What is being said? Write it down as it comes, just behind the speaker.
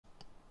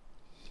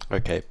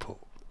Okay, Paul.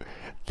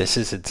 This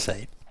is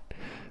insane.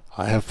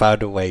 I have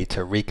found a way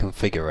to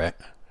reconfigure it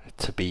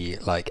to be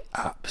like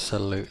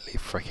absolutely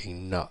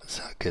freaking nuts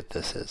how good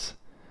this is.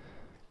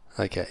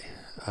 Okay.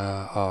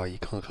 Oh, you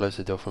can't close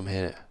the door from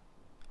here.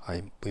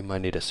 We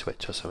might need a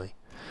switch or something.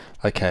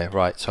 Okay,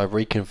 right, so I've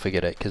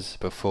reconfigured it because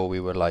before we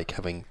were like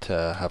having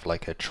to have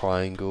like a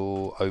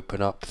triangle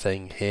open up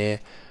thing here,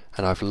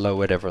 and I've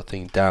lowered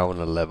everything down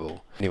a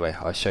level. Anyway,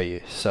 I'll show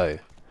you. So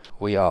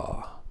we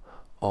are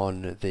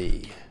on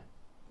the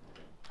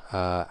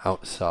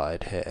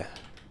outside here.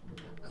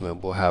 I mean,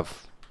 we'll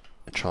have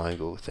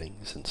triangle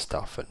things and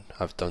stuff, and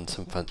I've done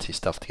some fancy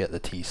stuff to get the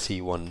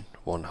TC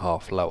one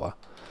half lower.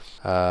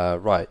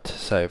 Right,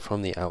 so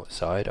from the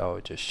outside I'll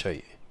just show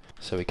you.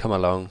 So we come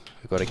along,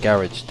 we've got a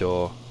garage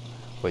door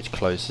which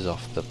closes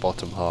off the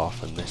bottom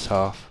half and this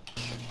half.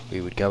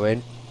 We would go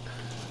in.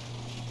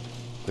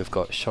 We've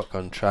got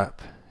shotgun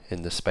trap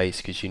in the space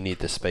because you need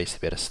the space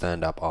to be able to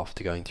stand up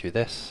after going through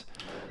this.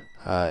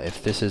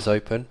 If this is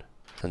open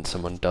and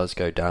someone does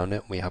go down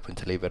it, we happen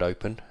to leave it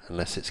open.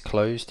 Unless it's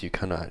closed, you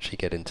cannot actually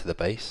get into the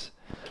base.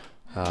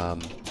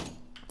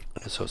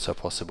 It's also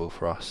possible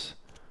for us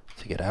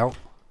to get out.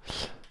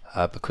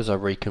 Because I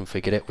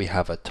reconfigured it, we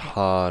have a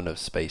ton of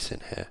space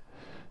in here.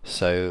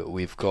 So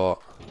we've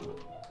got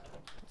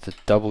the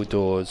double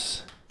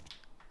doors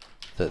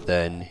that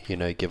then, you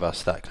know, give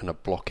us that kind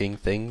of blocking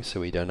thing, so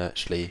we don't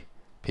actually,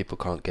 people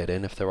can't get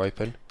in if they're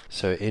open.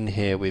 So in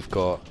here we've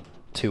got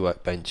 2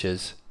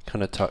 workbenches,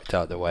 kind of tucked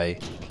out the way,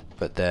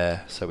 but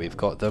there, so we've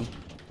got them.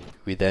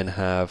 We then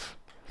have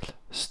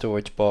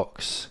storage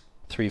box,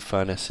 3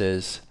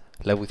 furnaces,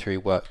 level 3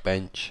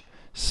 workbench,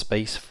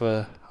 space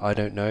for, I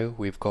don't know,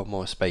 we've got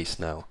more space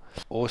now.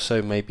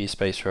 Also maybe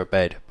space for a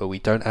bed, but we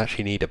don't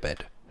actually need a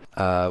bed.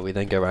 We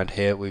then go around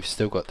here, we've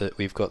got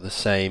the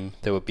same,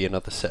 there would be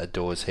another set of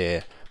doors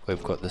here,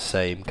 we've got the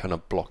same kind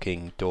of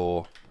blocking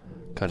door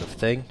kind of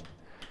thing.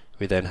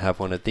 We then have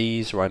one of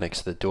these right next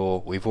to the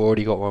door, we've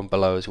already got one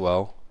below as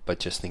well, but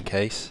just in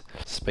case.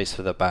 Space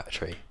for the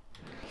battery.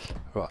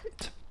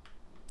 Right.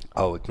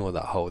 Oh, ignore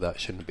that hole, that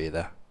shouldn't be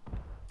there.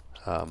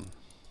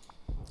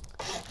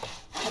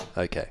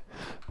 Okay,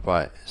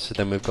 right, so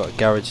then we've got a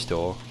garage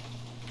door,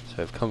 so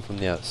we've come from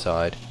the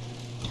outside,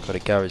 got a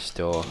garage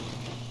door,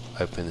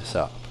 open this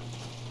up.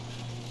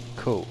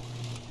 Cool.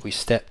 We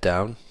step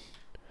down,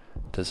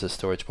 there's a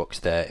storage box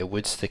there, it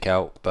would stick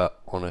out, but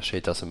honestly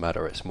it doesn't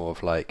matter, it's more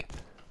of like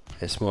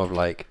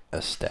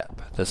a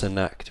step. There's a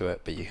knack to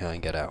it, but you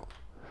can't get out.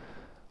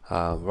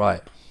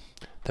 Right,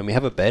 then we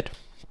have a bed.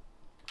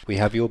 We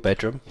have your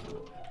bedroom,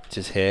 which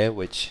is here,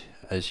 which,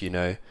 as you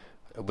know,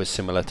 was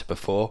similar to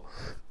before.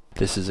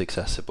 This is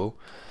accessible.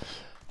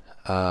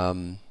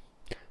 Then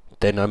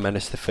I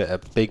managed to fit a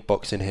big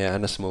box in here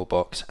and a small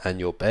box and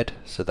your bed,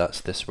 so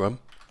that's this room.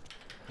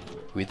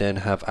 We then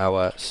have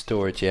our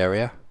storage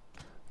area.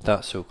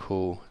 That's all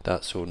cool,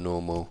 that's all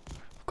normal.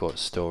 We've got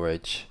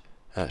storage.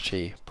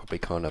 Actually, probably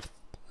can't have.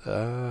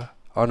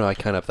 Oh no, I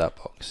can have that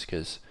box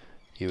because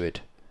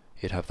you'd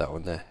have that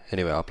one there.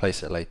 Anyway, I'll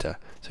place it later.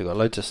 So we've got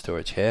loads of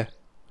storage here.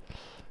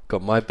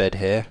 Got my bed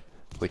here,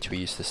 which we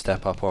used to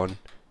step up on.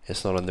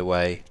 It's not on the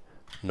way.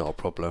 Not a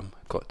problem.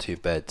 Got 2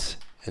 beds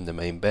in the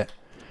main bit.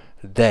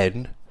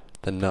 Then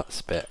the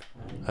nuts bit.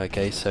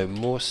 Okay, so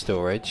more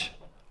storage.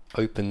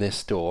 Open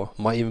this door.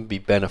 Might even be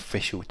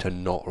beneficial to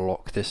not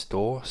lock this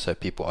door, so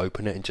people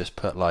open it and just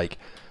put like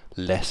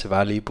less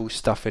valuable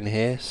stuff in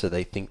here, so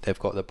they think they've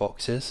got the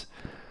boxes.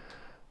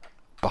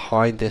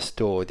 Behind this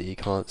door that you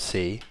can't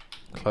see,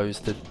 close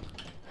the.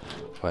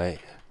 Wait.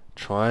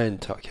 Try and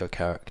tuck your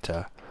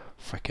character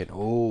freaking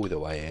all the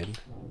way in.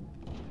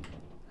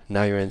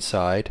 Now you're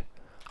inside.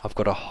 I've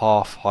got a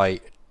half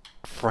height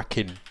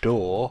frickin'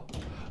 door.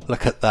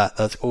 Look at that,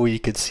 that's all you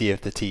can see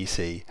of the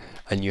TC.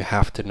 And you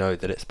have to know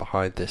that it's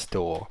behind this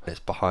door.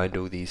 It's behind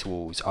all these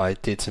walls. I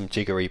did some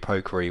jiggery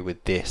pokery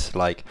with this,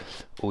 like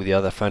all the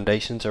other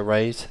foundations are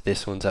raised.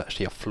 This one's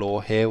actually a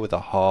floor here with a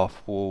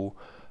half wall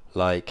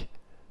like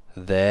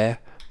there,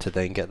 to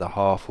then get the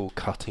half wall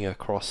cutting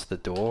across the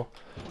door.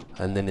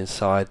 And then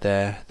inside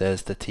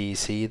there's the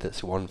TC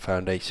that's 1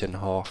 foundation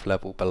half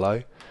level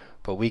below.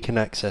 But we can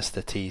access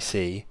the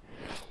TC.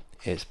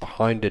 It's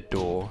behind a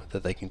door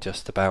that they can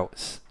just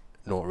about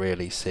not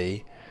really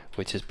see,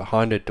 which is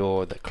behind a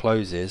door that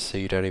closes, so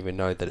you don't even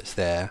know that it's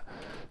there.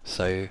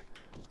 So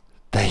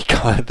they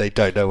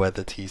don't know where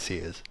the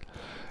TC is.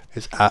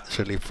 It's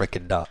actually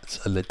freaking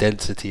nuts, and the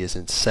density is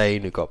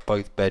insane. We've got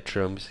both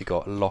bedrooms, we've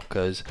got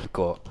lockers, we've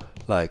got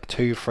like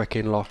 2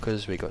 freaking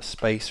lockers, we've got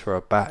space for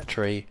a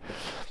battery.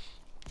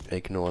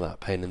 Ignore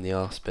that pain in the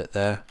arse bit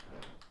there.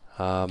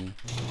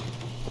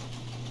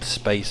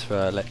 Space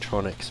for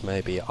electronics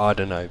maybe, I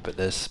don't know, but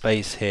there's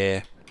space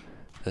here,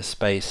 there's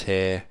space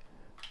here.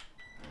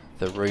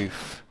 The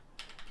roof,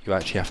 you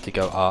actually have to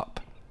go up,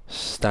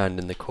 stand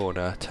in the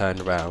corner,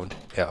 turn around,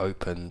 it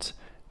opens,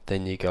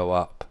 then you go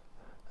up,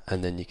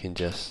 and then you can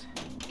just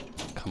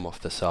come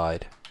off the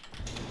side.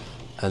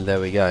 And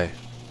there we go.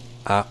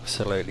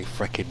 Absolutely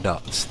freaking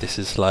nuts. This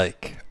is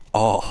like,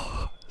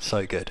 oh,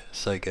 So good,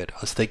 so good.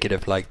 I was thinking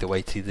of like the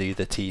way to do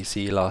the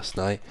TC last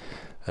night,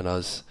 and I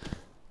was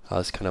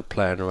kind of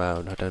playing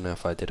around. I don't know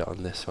if I did it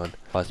on this one.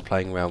 I was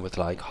playing around with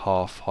like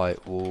half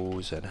height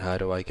walls, and how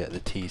do I get the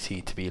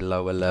TC to be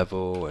lower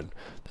level, and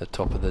the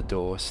top of the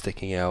door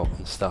sticking out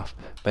and stuff.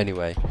 But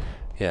anyway,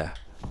 yeah,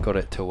 got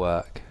it to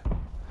work.